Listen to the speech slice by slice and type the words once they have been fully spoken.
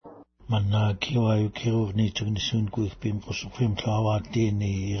manna kiwa kirurni tugnisun kuikpim qusufim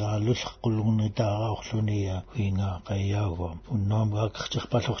tlawatini Iraluller qulunitaara orluni huinga qayawa unnomga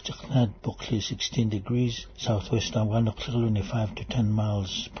qirtiqpalortiqnaat boqli 16 degrees southwest amganeqlirluni 5 to 10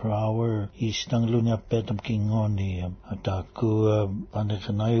 miles per hour east angluni appetam kingoni ataku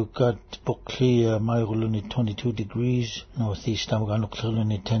paneqnayukat boqli mayruluni 22 degrees northeast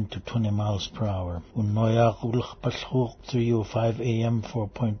amganeqlirluni 10 to 20 miles per hour unnoya qulqpalluq 3:05 a.m.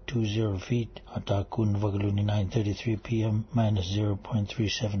 4.20 feet atakun vagluni 9:33 p.m. minus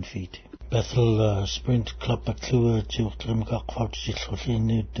 0.37 feet. Bethel Sprint Club at Lua to Trimkak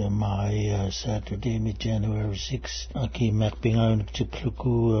my Saturday mid January 6 Aki Merpingan to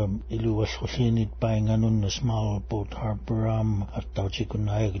Pluku Ilu Washolinit buying a small boat harbor at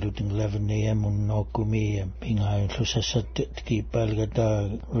Tauchikunai gluten 11 a.m. Unokumi Pingai Lusasat Tki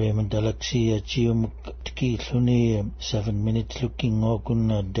Balgata Raymond Alexia Chium Tki Luni 7 minutes looking Okun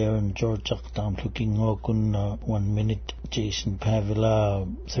Darren George Aktam looking Okun 1 minute Jason Pavila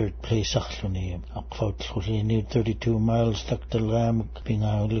third place Akfot Khulini 32 miles Taktalam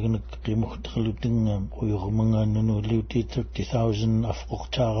Pinga Limukhluting Uyumanga Nunu Luti 30,000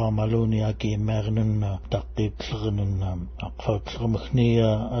 Afqtara Maloni Aki Marnun Taqib Klunun Akfot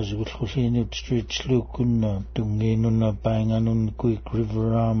Khmkhnia Azul Khulini Street Slukun Tunginun Banganun Quick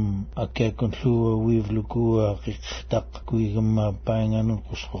Riveram Akakun Lu Weave Luku Rikhtak Kuigam Banganun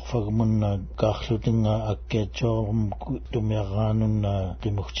Kusfagmun Kakhluting Akachom Tumeranun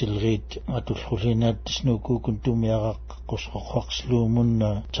Rimukhchilrit atulhulinat snuku kuntum yaraq qusqoqslumun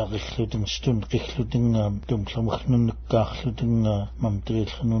taqilluten stun qilluten tumtlamkhnun kaarluten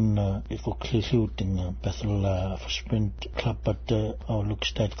mamtrilhnun ifukliluten Bethel Sprint Club at Outlook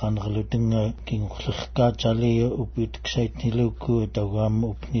State qanrluten kingullirka tali upit xaitniluku tawam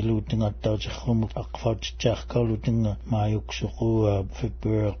upniluten attauchkhum aqfat tjarkaluten mayuksuqu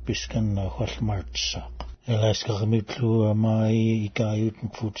February biskan March Alaska Mitlu mai ikayut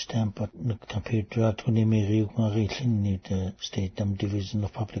food stamp at computer tunimiri ngarilin the State Division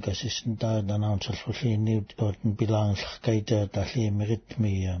of Public Assistance announced fully toten bilang kaita tali merit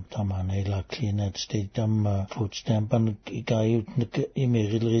mi tamana ila clean State food stamp an ikayut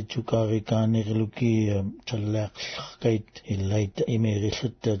imeril chukari kanirluki chalak kait ilait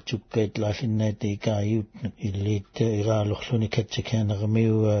imerilit chukait lalin ikayut ilit Iraluller ketchikan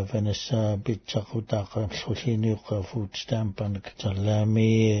remiu Vanessa bitchakuta Khulini food stamp and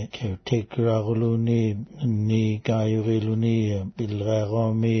Talami caretaker Iraluller ni Gayuriluni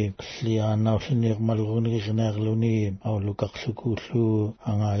Bilrami Liana Finir Malruni Gnerluni Aulukaklu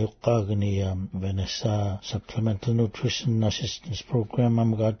Angayukagni Vanessa Supplemental Nutrition Assistance Program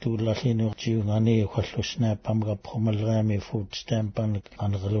Amgatu Latino Giungani Khlusnap Amga Promalrami food stamp and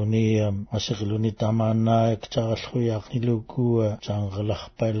Angaluni Asirluni Tamana Ektarluyak Niluku Jangalach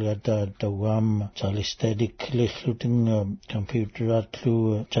Palgata Dawam Chalis Static Lichluting computer at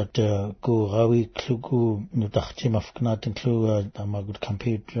Clue Chat Go Rawi Klugu Nutachim of Knatin Clue Damagud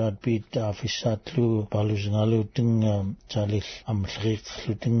computer at Beat Office at Clue Baluzanaluting Chalis Amsrik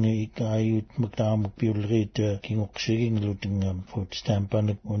Luting Ikayut Mukdam Pulrit King Oxing Luting food stamp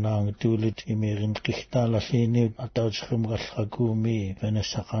and Unang Tulit Imirin Kichta Lasini Atauchum Gashagumi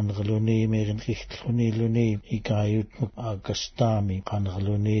Vanessa Kangaluni Mirin Kichtuni Luni Ikayut Agastami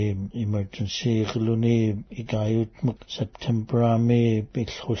Kangaluni Emergency Luni Ikayut September me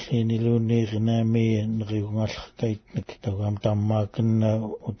Bilhuslini Luni Rinami Riungal Kait Tawam Tamakan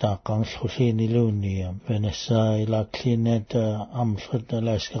Utakang Huslini Luni Vanessa ila Clinet Amfred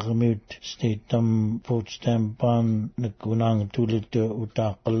Alaska Remut State food stamp ban Nakunang Tulit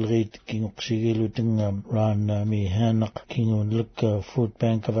Utakal Rit King Oxigiluting Ran Mi Hanak King Look Food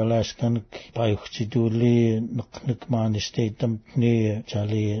Bank of Alaska Payuchiduli Nikman State Ni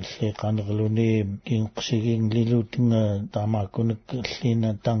Charlie Lekan Luni King Oxiging Liluting Tamakun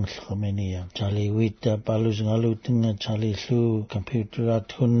Lina Tanglamenia Charlie Wit Paluzgaluting Charlie Lu Computer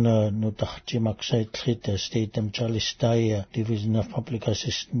at Hun Nutachim State Charlie Staya Division of Public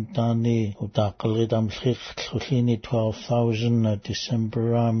Assistance Tani Utakal Ridam Khulini 12,000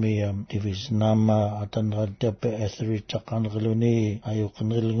 December Army Division Nama Atanradep Ethri Chakanrluni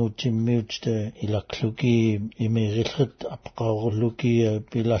Ayukanrilutim Mute Ilakluki Imerilit Apqaurluki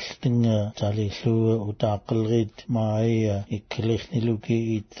Pilasting Charlie Lu utaqalrit mai ikklikhniluki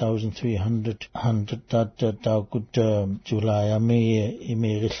 8300 taukut July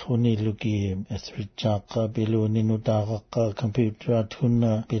imirilluniluki thrichaqa biluni nutaqaqa computerat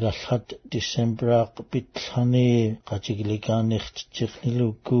hunna bilalhat December bitlani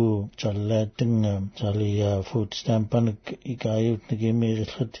qatiglikaniqtiqniluku challating chali food stamp-anik ikayutnik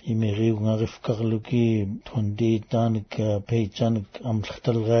imiriungarifkarluki thundi tanik peichanik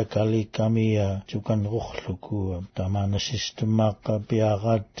amlhtalga kalikami chukan rukhluku tamana systemaqa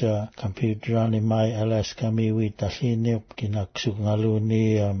piagat computerani mai alaskami witalliiniup kinaksugngaluni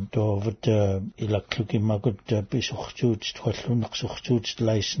toovat ilakluki makut pisukhchuut twallunaqsurchuut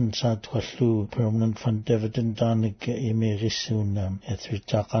license twallu permanent fund dividend tanik imirissuuna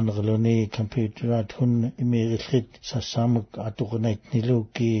ethritaqanerluni computerat hun imirillit sassamuk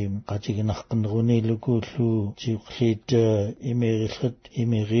atuqnaitniluki qatiginarqinrunilukullu tiuqlit imirillit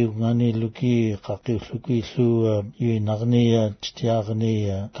imiriunganiluki qaqiullukiillu yuinarnia titiarni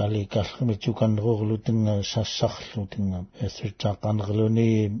kalikallumitsukanrorlutinga sassarlutinga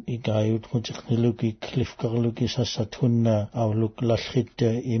ethritaqanerluni ikayut mutiqniluki klifkarluki sassathunna auluk lallrit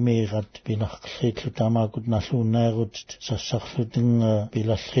imirat pinarqllitlu tamakut nalluunaerut sassarlutinga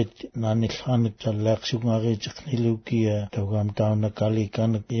pilallrit nanillanit tallaaqsugariitiqniluki tawam tauna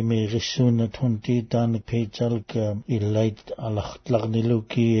kalikanak imirissuuna thunti taanik peitalk illait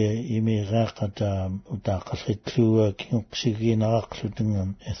alartlarniluki imireaqata utaqallritlu kinguqsigiinaraqlutinga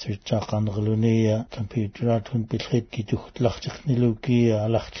ethritaqanerluni computerat hun pillit kituhtlartiqniluki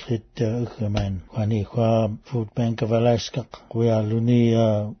alartlit ugaman waniqa food bank of Alaska quyaluni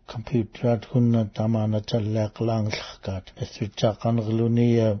computerat hun tamana tallaaqlaangllarkaat ethritaqanerluni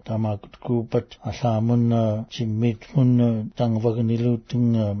tamakut kuupat allaamun jimmit mun tangvagniluting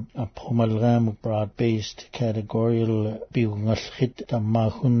aprumalgaamuk broad-based categorial piungallit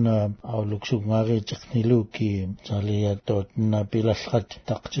tammahun auluksugngariitiqniluki saliyatotna pilallrat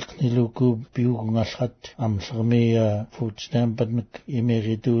taqtiqniluku piungallat amlermi food stamp-anik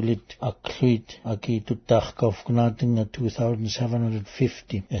imerituulit akluit akituttaarkaufkunaatinga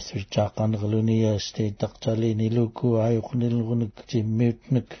 2750 ethritaqanerluni state taqtaliniluku ayuqnilrunik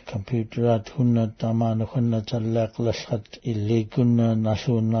jimmutnik computerat hunna tamana hunna tallaaqlallat illikunna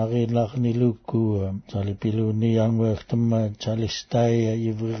nalluunarilarniluku talipiluni angwertamma talistai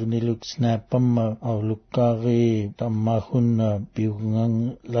yivrirniluk snappamma aulukkaari tammahunna piungang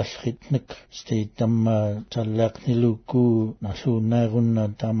lallritnik steitamma tallaaqniluku nalluunairunna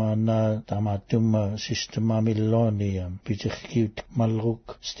tamana tamatumma systemamilloni pitirkiut malruk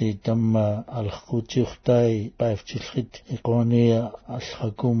steitamma alqutiurtai paiftilrit iqoni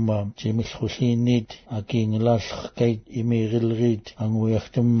alqakumma jimillulliinit akiingilaallerkait imirilrit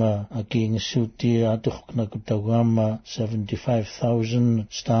anguiartumma akiingissuutti aturqnakutawamma 75,000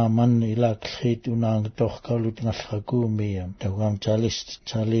 staman ilaklrit unaangatorqaulutingallerkuumi tawam chalist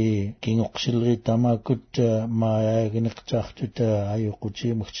chali kingoqsilrit tamakut maayaginiqtaartut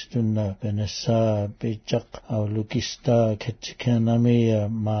ayuqutiimugtitunna benassa pichaq aulukista katkanami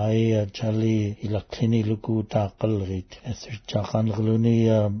maaya chali ilakliniluku taaqalrit ethritaqanerluni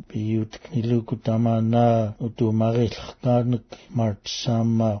piyutkniluku tamana utumarillerkaanik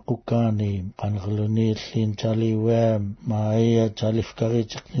martsama qukani qanerluni llin chali maaya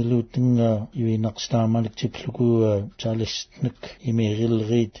chalifkariitiqnilutinga yuinaqstaamanik tipluku chalistnik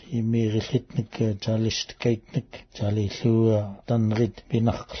imirilritnik chalistkaitnik chalillu tanrit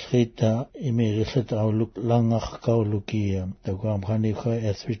pinarqllrit imirillit auluk langarkauluki tawamqaniqa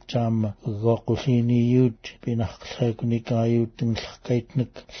ethritam goqulliniyut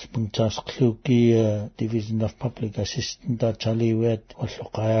pinarqllhakunikayutinlerkaitnik puntasqluki Division of Public Assistance chaliwet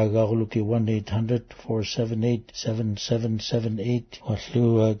walluqayaagaarluki 1-800-478-7778 wallu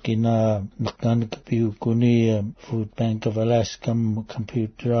kina neqqanik piukuni Food Bank of Alaska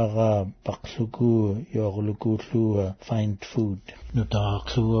computeraga paqluku yorlukullu find food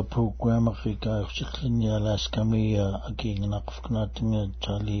nutaaqlua program afrikaarsiqlinni Alaskami akiingnaqfknaatinga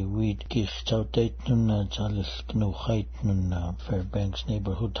chali weed kirchautaitnunna chalilknuuqaitnunna Fairbanks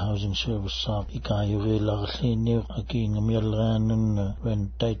Neighborhood Housing Service saab ikayurilarliinni akiingamialraanunna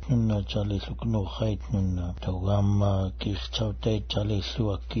rentaitnunna chaliluknuuqaitnunna tawamma kirchautait chalillu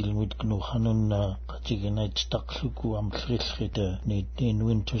akkilmit knuuqanunna qatiginaittaqluku amllrillrita niittiin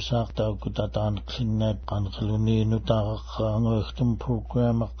wintusaaqtaakutataanqlinnaat qanqaluni nutaaqaangoertum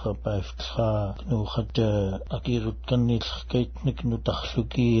program aqpaiftlaa knuuqat akirutkanniillerkaitnik nutaql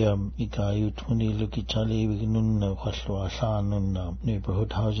Luki Ikayutuni Luki Chali Wignun Khasluasanun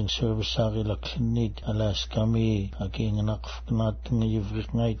Neighborhood Housing Service Sari Laklinit Alaskami Aking Nakfnating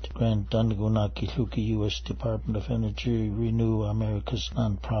Yuvrignite Grant Dangunaki Luki US Department of Energy Renew America's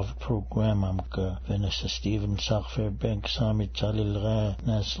non-profit program Amka Vanessa Stevens Fairbank Summit Chalilra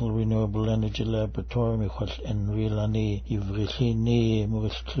National Renewable Energy Laboratory Mikhal Enrilani Yuvrichini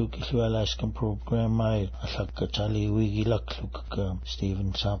Murilkluki Alaskan program I Asaka Chali Wigi Lakluk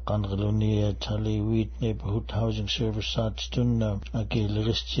Stephen Sakan Galuni Chali Wheat Neighborhood Housing Service Satstun Agil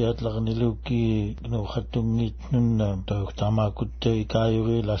Ristiat Lagniluki No Hatungit Nun Tamakut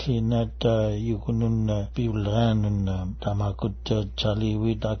Ikayuri Lasinat Yukunun Piulran Tamakut Chali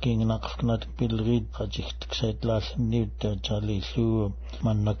Wheat Aking Nakfnat Pilrid Kajik Set Lasinit Chali Su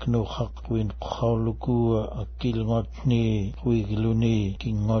Manakno Hakwin Kholuku Akil Ngotni Wigiluni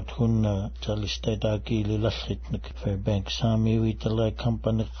King Ngothun Chali State Akil Lashitnik Fairbank Sami Witala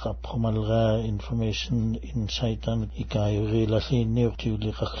Company Kaphumalga Information Insight and Ikayuri Lasini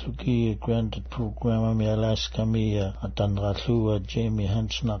Tuli Kakhluki granted program Alaska Mia Atanratlu Jamie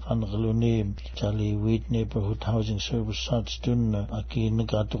Hansnak Angluni Chali Wheat Neighborhood Housing Service Satstun Akin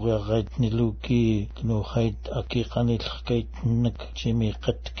Gatura Right Niluki Gnu Height Akikanit Kaitnik Jimmy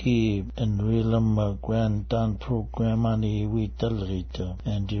Katki and Relam Grand Dan program Ani Witalrit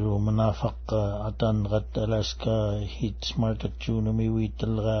and the Romanafak Atan Rat Alaska Heat Smart at Junumi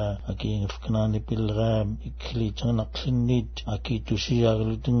Witalra Aking Fkanani Pilra Iklitanaklinit Akitusi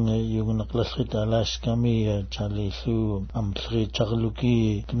Aglutin Yugunaklasrit Alaska Mi Chali Su Amtri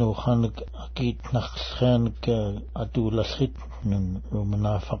Charluki Gnu Hanik Akit Nakhank Atulasrit Nun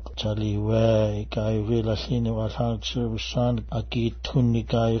Romanafak Chali Wa Ikayuri Lasini Wasan Servisan Akit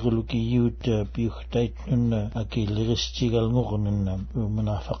Tunika Iruluki Yut Buchtait Nun Akilistigal Ngurnen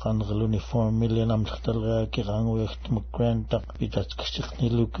Romanafak Angaluni 4 million Amtalra Kirang Wecht Mukrantak Bitat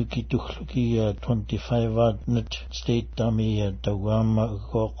Ksikni Luki Kitukhluki 25 Net State Dami Dawam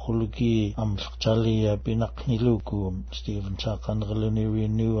Gokuluki Amchali Binakni Luku Stephen Sakan Galuni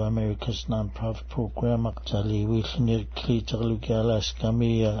Renew America's non-profit program Chali Wilnir Klitar Alaska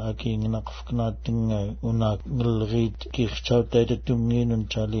Mia Aking Nakfknating Unak Nilrit Kirchhout Data Tungin and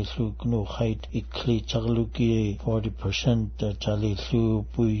Chali Lu Gnu Height Ikli Charluki 40% Chali Lu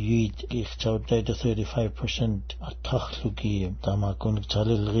Buyit Kirchhout Data 35% Atachluki Tamakun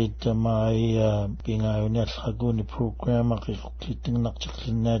Chali Rit Mai Binga Haguni program Kliting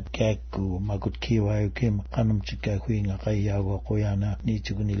Nakchaklinat Gaku Magut Kiwa Kim Qanemcit Gakuinga Kayawa Koyana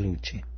Nichuguni Luchi.